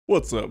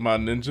What's up, my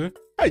ninja?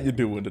 How you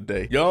doing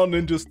today? Y'all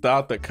ninjas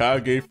thought that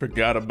Kage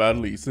forgot about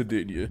Lisa,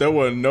 didn't you? There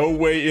was no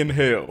way in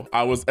hell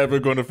I was ever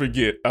gonna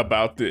forget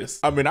about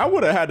this. I mean, I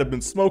would have had to been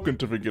smoking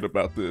to forget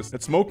about this.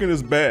 And smoking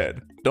is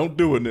bad. Don't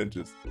do it,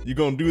 ninjas. You're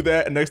gonna do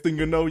that, and next thing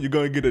you know, you're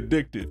gonna get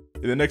addicted.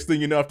 And the next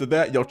thing you know after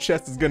that, your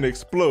chest is gonna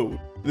explode.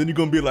 Then you're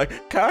gonna be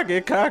like,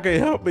 Kage,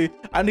 help me.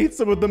 I need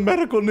some of the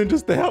medical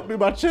ninjas to help me.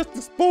 My chest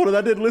exploded.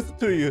 I didn't listen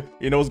to you.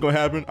 You know what's gonna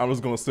happen? I'm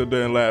just gonna sit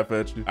there and laugh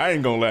at you. I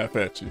ain't gonna laugh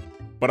at you,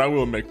 but I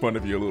will make fun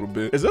of you a little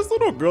bit. Is this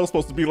little girl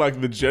supposed to be like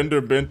the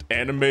gender-bent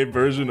anime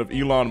version of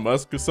Elon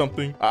Musk or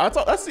something? I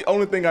thought that's the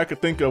only thing I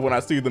could think of when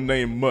I see the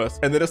name Musk.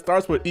 And then it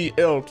starts with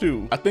EL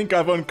too. I think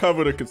I've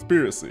uncovered a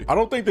conspiracy. I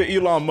don't think that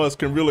Elon Musk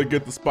can really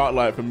get the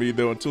spotlight for me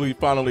though until he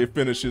finally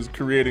finishes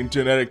creating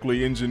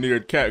genetically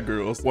engineered cat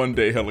girls. One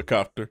day,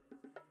 helicopter.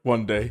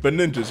 One day. But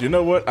ninjas, you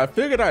know what? I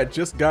figured I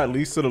just got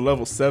Lisa to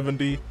level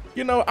 70.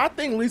 You know, I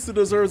think Lisa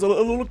deserves a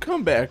little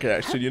comeback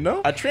action, you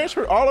know? I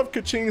transferred all of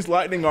Kaching's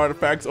lightning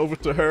artifacts over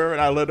to her and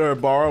I let her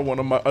borrow one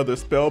of my other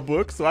spell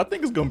books, so I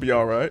think it's gonna be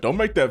all right. Don't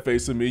make that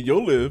face at me,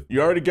 you'll live.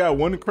 You already got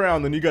one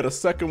crown, then you got a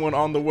second one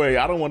on the way.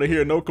 I don't want to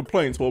hear no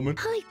complaints, woman.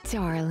 Hi,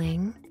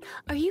 darling.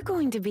 Are you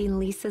going to be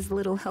Lisa's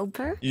little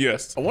helper?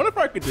 Yes. I wonder if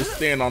I could just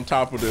stand on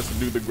top of this and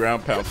do the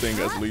ground pound thing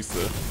as Lisa.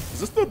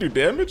 Does this still do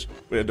damage?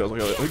 Wait, it does.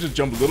 Okay, let me just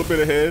jump a little bit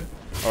ahead.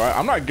 All right,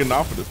 I'm not getting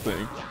off of this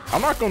thing.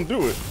 I'm not gonna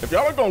do it. If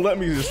y'all are gonna let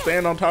me just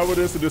stand on top of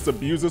this and just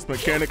abuse this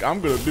mechanic,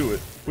 I'm gonna do it.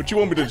 But you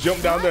want me to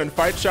jump down there and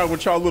fight y'all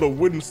with y'all little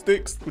wooden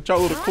sticks, with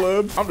y'all little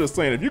clubs? I'm just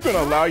saying, if you're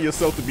gonna allow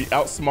yourself to be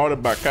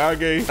outsmarted by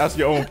Kage, that's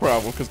your own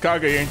problem, because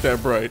Kage ain't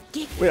that bright.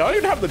 Wait, I don't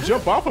even have to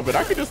jump off of it.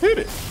 I can just hit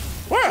it.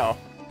 Wow,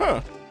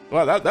 huh.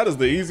 Wow, that is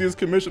the easiest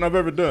commission I've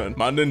ever done.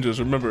 My ninjas,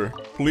 remember,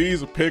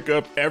 please pick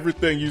up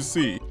everything you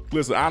see.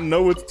 Listen, I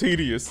know it's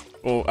tedious.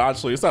 Well,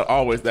 actually, it's not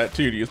always that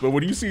tedious, but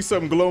when you see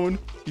something glowing,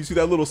 you see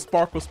that little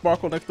sparkle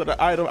next to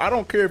the item, I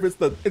don't care if it's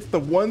the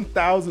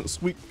 1,000th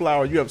sweet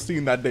flower you have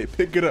seen that day.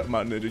 Pick it up,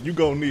 my ninja. You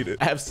gonna need it.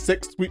 I have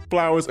 6 sweet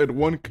flowers and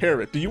 1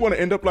 carrot. Do you want to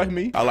end up like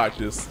me? I like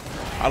this.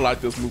 I like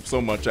this move so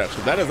much,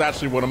 actually. That is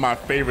actually one of my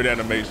favorite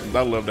animations.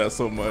 I love that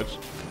so much.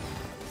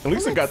 And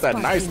Lisa got that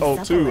nice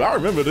ult, too. I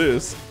remember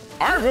this.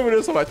 I remember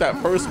this on like that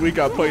first week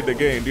I played the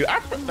game, dude.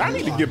 I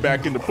need to get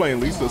back into playing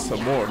Lisa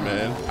some more,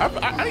 man.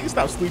 I need to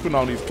stop sleeping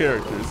on these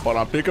characters. Hold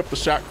on, pick up the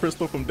shot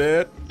crystal from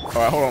Dad. All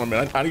right, hold on a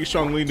minute. I need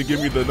Xiangling to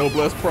give me the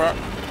noblesse proc.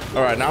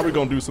 All right, now we're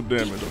gonna do some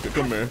damage. Okay,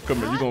 come here.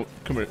 You gonna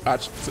come here?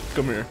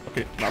 Come here.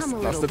 Okay,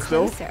 now sit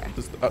still.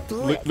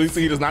 Lisa,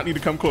 he does not need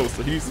to come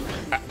closer.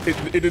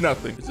 It did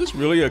nothing. Is this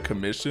really a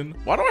commission?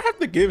 Why do I have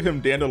to give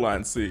him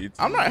dandelion seeds?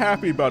 I'm not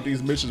happy about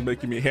these missions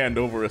making me hand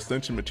over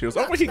ascension materials.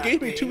 Oh, he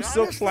gave me 2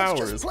 silk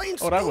flowers.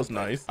 Oh, that was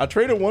nice. I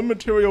traded 1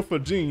 material for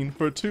Jean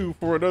for 2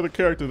 for another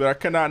character that I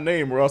cannot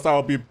name, or else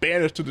I'll be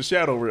banished to the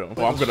Shadow Realm.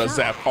 Well, I'm gonna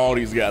zap all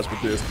these guys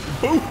with this.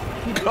 Boom!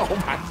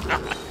 Oh my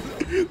god.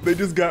 They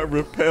just got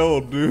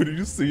repelled, dude. Did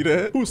you see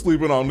that? Who's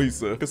sleeping on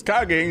Lisa? Because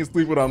Kage ain't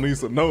sleeping on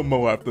Lisa no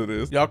more after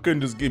this. Y'all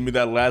couldn't just give me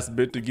that last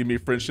bit to give me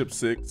friendship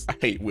 6. I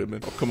hate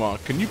women. Oh, come on.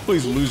 Can you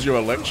please lose your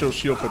electro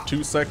shield for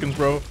 2 seconds,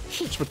 bro?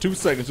 Just for 2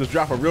 seconds. Just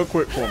drop it real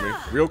quick for me.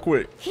 Real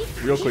quick.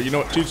 Real quick. You know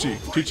what?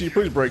 Chi-Chi,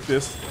 please break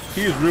this.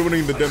 He is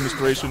ruining the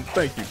demonstration.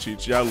 Thank you,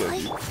 Chi-Chi. I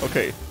love you.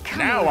 Okay.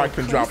 Now I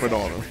can drop it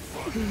on him.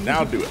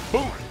 Now do it.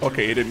 Boom.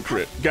 Okay, it didn't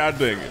crit. God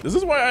dang it. This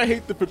is why I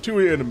hate the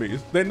Fatui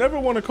enemies. They never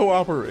want to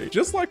cooperate.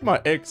 Just like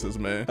my exes,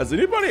 man. Has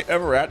anybody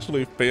ever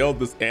actually failed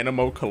this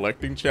Animo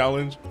collecting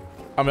challenge?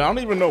 I mean, I don't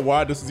even know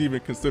why this is even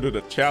considered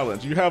a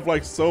challenge. You have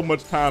like so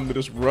much time to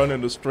just run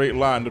in a straight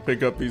line to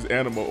pick up these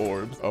Animo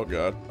orbs. Oh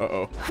God.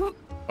 Uh-oh.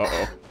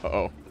 Uh-oh.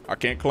 Uh-oh. I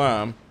can't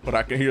climb, but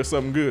I can hear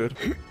something good.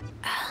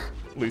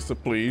 Lisa,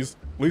 please.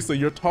 Lisa,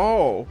 you're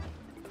tall.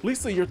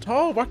 Lisa, you're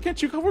tall. Why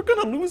can't you come? We're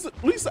gonna lose it.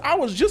 Lisa, I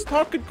was just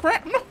talking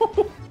crap.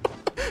 No.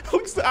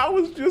 Lisa, I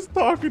was just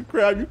talking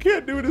crap. You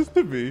can't do this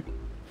to me.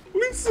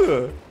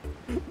 Lisa.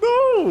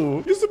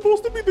 No. You're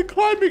supposed to be the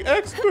climbing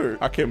expert.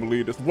 I can't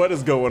believe this. What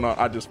is going on?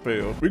 I just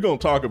failed. We're gonna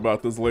talk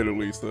about this later,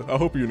 Lisa. I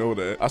hope you know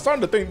that. I'm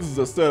starting to think this is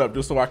a setup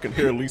just so I can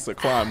hear Lisa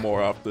climb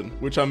more often.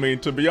 Which, I mean,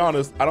 to be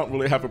honest, I don't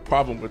really have a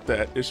problem with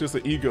that. It's just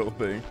an ego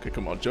thing. Okay,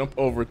 come on. Jump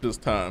over it this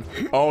time.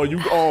 Oh, you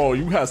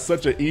had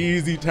such an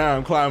easy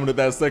time climbing it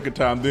that second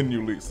time, didn't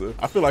you, Lisa?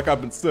 I feel like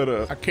I've been set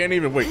up. I can't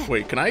even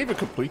wait. Can I even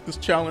complete this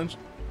challenge?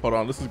 Hold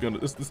on,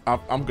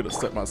 I'm gonna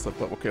set myself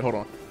up. Okay, hold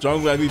on.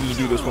 Jungle, I need you to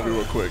do this for me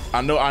real quick.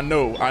 I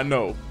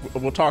know.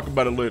 We'll talk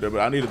about it later, but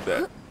I needed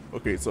that.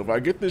 Okay, so if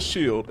I get this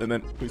shield, and then,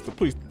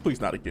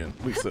 please not again.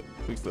 Lisa.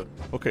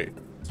 Okay,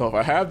 so if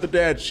I have the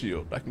dad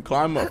shield, I can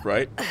climb up,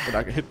 right? And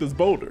I can hit this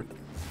boulder.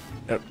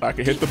 I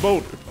can hit the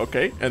boulder,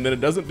 okay? And then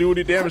it doesn't do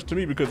any damage to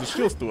me because the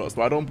shield's still up,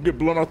 so I don't get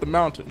blown off the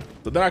mountain.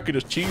 So then I can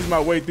just cheese my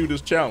way through this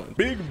challenge.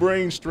 Big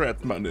brain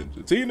strats, my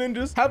ninjas. See,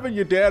 ninjas? Having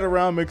your dad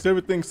around makes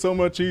everything so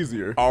much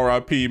easier.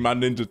 R.I.P. my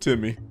ninja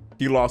Timmy.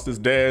 He lost his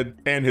dad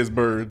and his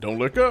bird. Don't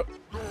look up.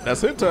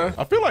 That's hentai.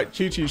 I feel like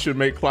Chi-Chi should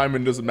make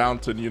climbing this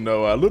mountain, you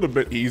know, a little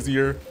bit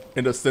easier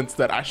in the sense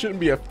that I shouldn't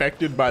be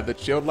affected by the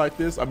chill like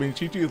this. I mean,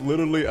 Chi-Chi is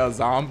literally a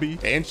zombie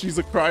and she's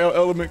a cryo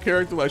element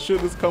character. Like,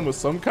 should this come with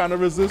some kind of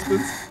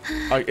resistance?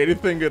 Like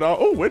anything at all?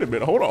 Oh, wait a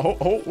minute. Hold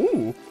on.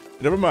 Ooh.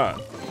 Never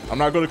mind. I'm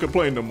not gonna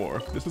complain no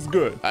more. This is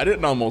good. I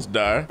didn't almost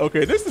die.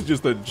 Okay, this is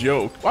just a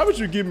joke. Why would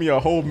you give me a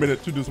whole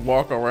minute to just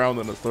walk around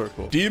in a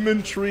circle?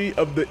 Demon Tree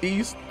of the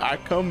East, I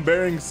come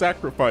bearing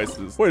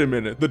sacrifices. Wait a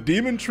minute, the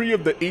Demon Tree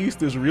of the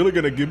East is really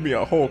gonna give me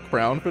a whole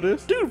crown for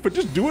this? Dude, for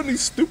just doing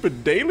these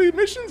stupid daily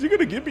missions, you're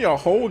gonna give me a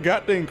whole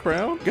goddamn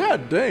crown?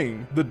 God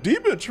dang, the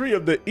Demon Tree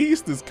of the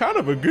East is kind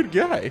of a good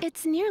guy.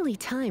 It's nearly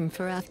time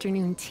for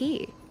afternoon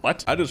tea.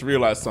 What? I just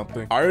realized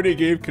something. I already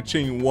gave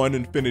Kaching 1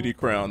 infinity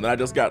crown, and I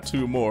just got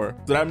 2 more.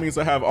 So that means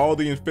I have all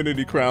the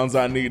infinity crowns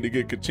I need to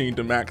get Kaching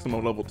to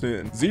maximum level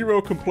 10.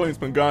 0 complaints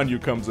when Ganyu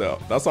comes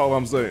out. That's all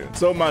I'm saying.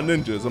 So my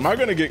ninjas, am I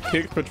gonna get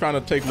kicked for trying to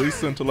take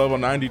Lisa into level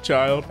 90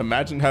 child?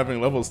 Imagine having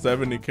level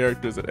 70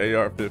 characters at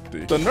AR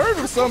 50. The nerve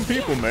of some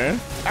people, man.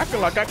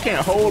 Acting like I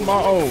can't hold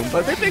my own.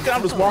 Like they think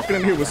I'm just walking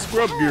in here with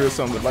scrub gear or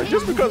something. Like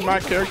just because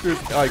my character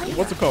is like,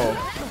 what's it called?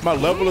 My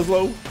level is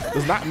low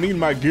does not mean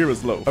my gear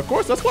is low. Of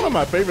course, that's one of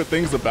my favorite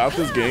things about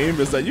this game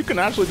is that you can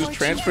actually just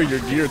transfer your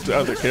gear to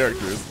other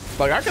characters.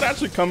 Like I could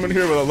actually come in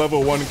here with a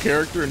level 1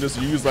 character and just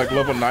use like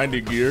level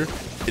 90 gear.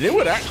 And it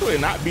would actually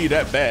not be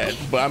that bad.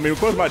 But I mean, of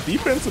course, my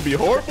defense would be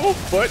horrible,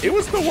 but it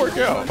would still work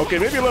out. Okay,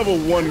 maybe level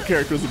 1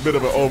 character is a bit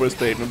of an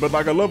overstatement, but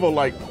like a level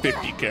like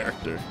 50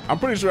 character. I'm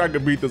pretty sure I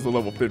could beat this a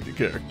level 50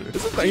 character.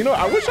 This is, you know,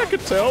 I wish I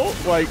could tell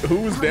like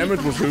whose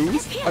damage was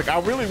whose. Like I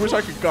really wish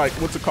I could like,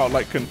 what's it called?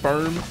 Like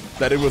confirm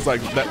that it was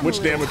like, that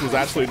which damage was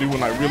actually doing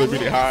like really,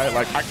 really high.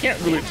 Like I can't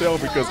really tell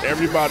because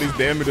everybody's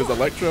damage is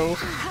electro.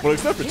 Well,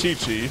 except for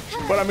Chi-Chi.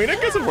 But I mean, I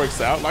guess it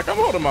works out. Like I'm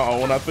holding my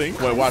own, I think.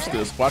 Wait, watch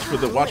this. Watch for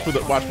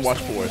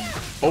it.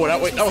 Oh, that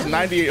was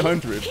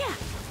 9,800.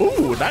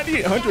 Ooh,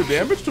 9,800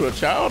 damage to a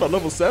child at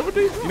level 70?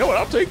 You know what,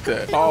 I'll take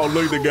that. Oh,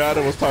 look, the guy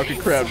that was talking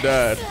crap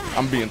died.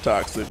 I'm being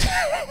toxic.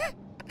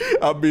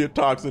 I'm being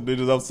toxic,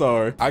 ninjas, I'm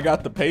sorry. I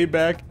got the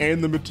payback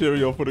and the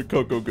material for the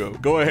Coco Go.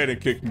 Go ahead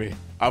and kick me.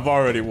 I've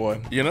already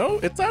won. You know,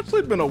 it's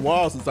actually been a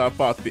while since I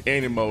fought the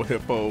Animo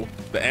Hippo.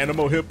 The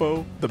Animo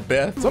Hippo, the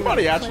Beth.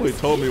 Somebody actually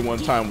told me one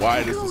time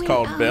why this is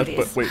called Beth,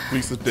 but wait,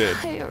 Lisa's dead.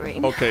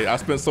 Okay, I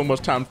spent so much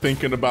time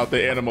thinking about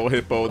the Animo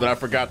Hippo that I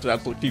forgot to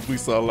actually keep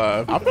Lisa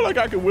alive. I feel like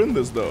I could win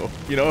this though.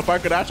 You know, if I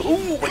could actually,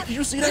 ooh, wait, did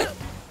you see that?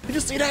 Did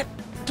you see that?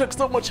 Took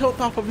so much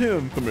health off of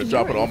him. Come here,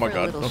 drop it. Oh my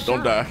god. No,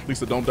 don't die.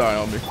 Lisa, don't die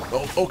on me.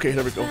 Oh, okay,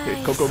 there we go.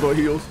 Okay, Coco Go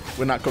heals.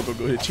 We're not Coco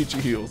Go here. Chi-Chi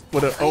heals.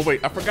 Oh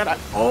wait, I forgot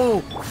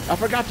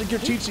to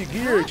give Chi-Chi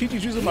gear.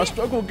 Chi-Chi's using my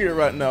struggle gear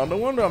right now. No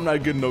wonder I'm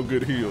not getting no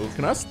good heals.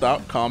 Can I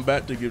stop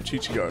combat to give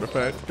Chi-Chi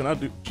artifacts? Can I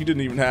do? She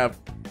didn't even have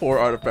 4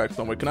 artifacts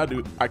somewhere. Can I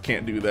do? I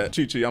can't do that.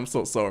 Chi-Chi, I'm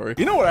so sorry.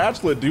 You know what I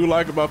actually do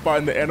like about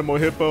fighting the Animo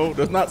Hippo?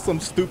 There's not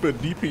some stupid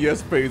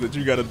DPS phase that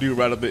you gotta do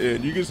right at the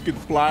end. You just can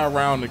fly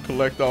around and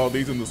collect all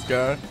these in the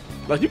sky.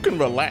 Like you can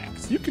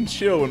relax, you can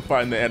chill when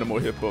fighting the Animo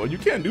Hippo. You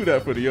can't do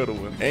that for the other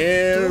one.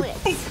 And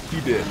poof,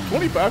 he did.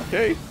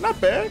 25k, not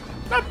bad.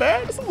 Not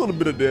bad, just a little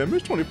bit of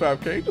damage,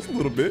 25k, just a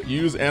little bit.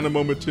 Use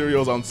Animo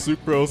materials on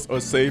Sucrose or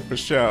save for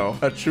Shao.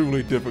 A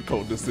truly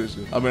difficult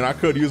decision. I mean, I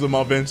could use a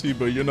Malventi,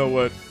 but you know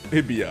what?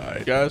 It'd be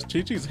alright. Guys,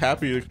 Chi-Chi's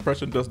happy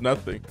expression does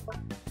nothing.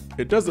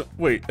 It doesn't,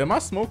 wait, am I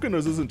smoking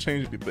or does this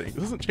change anything?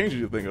 This doesn't change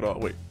anything at all,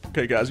 wait.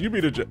 Okay guys, you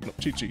be the, no,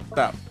 Chi-Chi,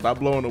 stop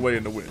blowing away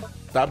in the wind.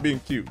 Stop being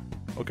cute.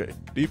 Okay,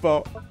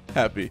 default,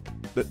 happy.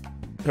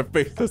 Her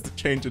face doesn't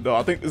change at all.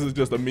 I think this is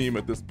just a meme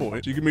at this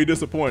point. She can be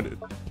disappointed,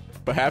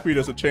 but happy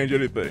doesn't change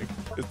anything.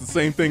 It's the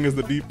same thing as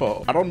the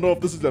default. I don't know if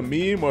this is a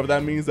meme or if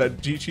that means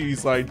that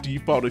Chi-Chi's like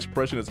default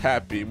expression is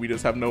happy. We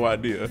just have no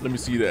idea. Let me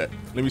see that.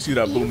 Let me see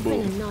that boom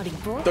boom.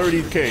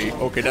 30k,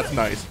 okay, that's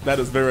nice. That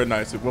is very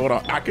nice. Hold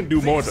on, I can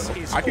do more though.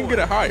 I can get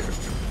it higher.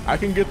 I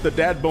can get the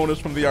dad bonus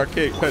from the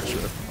arcade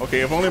Petra.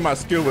 Okay, if only my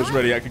skill was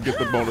ready, I could get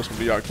the bonus from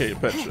the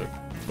arcade Petra.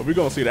 But we're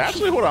gonna see that.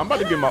 Actually, hold on, I'm about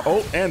to get my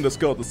ult and the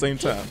skill at the same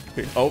time.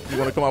 Okay, oh, you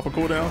wanna come off a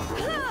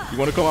cooldown? You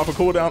wanna come off a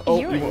cooldown?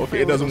 Oh,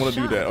 okay, it doesn't wanna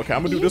do that. Okay,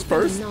 I'm gonna do this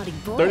first.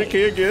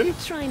 30k again,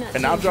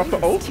 and now drop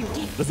the ult.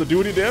 Does it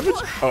do any damage?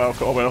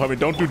 Oh, wait, I mean,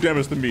 don't do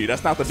damage to me.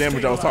 That's not the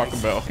damage I was talking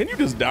about. Can you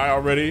just die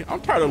already?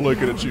 I'm tired of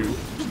looking at you.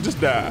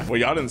 Just die. Well,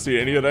 y'all didn't see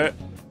any of that.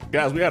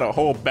 Guys, we had a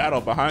whole battle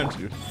behind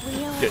you.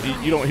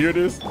 Yeah, you don't hear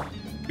this?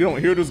 You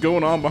don't hear this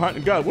going on behind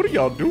you? God, what are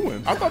y'all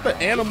doing? I thought the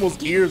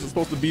animal's ears are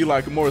supposed to be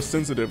like more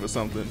sensitive or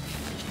something.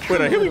 Wait,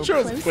 a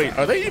Hilichurl's, wait,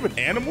 are they even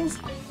animals?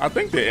 I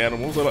think they're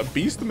animals, or like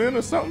beast men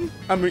or something.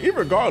 I mean,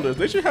 regardless,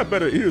 they should have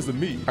better ears than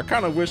me. I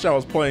kind of wish I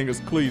was playing as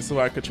Klee so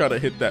I could try to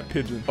hit that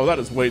pigeon. Oh, that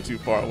is way too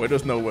far away.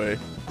 There's no way.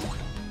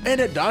 And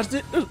it dodged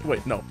it?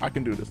 Wait, no, I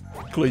can do this.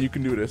 Klee, you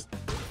can do this.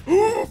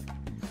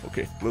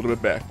 Okay, a little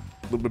bit back.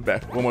 A little bit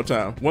back. One more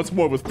time. Once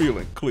more with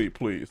feeling. Klee,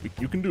 please.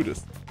 You can do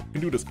this. You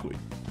can do this, Klee.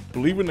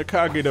 Believe in the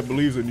Kage that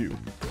believes in you.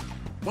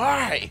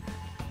 Why?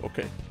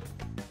 Okay.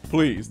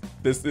 Please.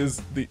 This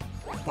is the...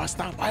 Why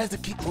stop? Why does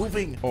it keep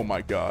moving? Oh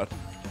my god.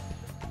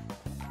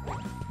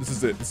 This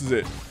is it. This is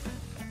it.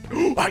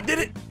 I did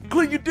it!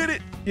 Clint, you did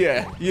it!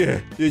 Yeah,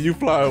 you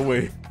fly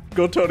away.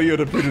 Go tell the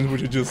other pigeons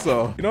what you just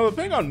saw. You know, the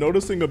thing I'm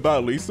noticing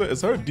about Lisa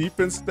is her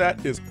defense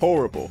stat is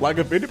horrible. Like,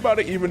 if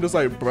anybody even just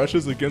like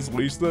brushes against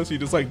Lisa, she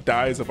just like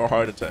dies of a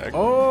heart attack.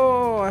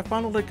 Oh, I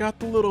finally got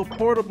the little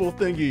portable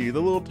thingy, the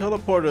little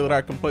teleporter that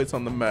I can place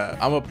on the map.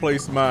 I'm gonna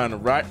place mine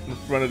right in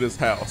front of this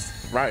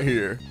house, right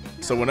here.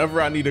 So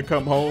whenever I need to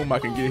come home, I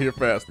can get here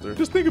faster.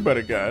 Just think about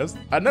it, guys.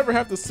 I never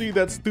have to see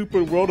that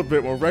stupid world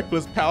event where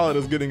Reckless Pallet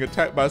is getting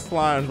attacked by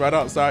slimes right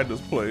outside this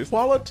place.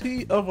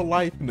 Quality of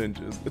life,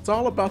 ninjas. It's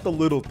all about the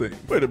little things.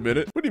 Wait a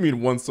minute, what do you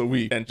mean once a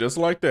week? And just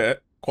like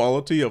that,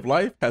 quality of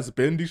life has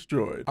been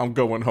destroyed. I'm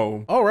going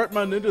home. All right,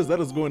 my ninjas, that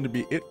is going to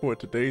be it for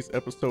today's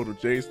episode of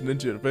Jay's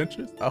Ninja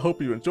Adventures. I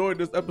hope you enjoyed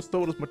this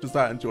episode as much as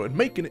I enjoyed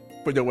making it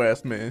for your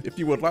ass, man. If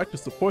you would like to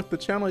support the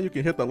channel, you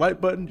can hit the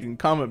like button, you can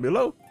comment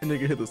below, and you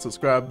can hit the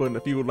subscribe button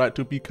if you would like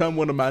to become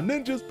one of my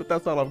ninjas. But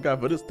that's all I've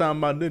got for this time,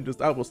 my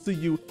ninjas. I will see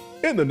you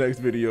in the next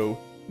video.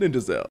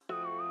 Ninjas out.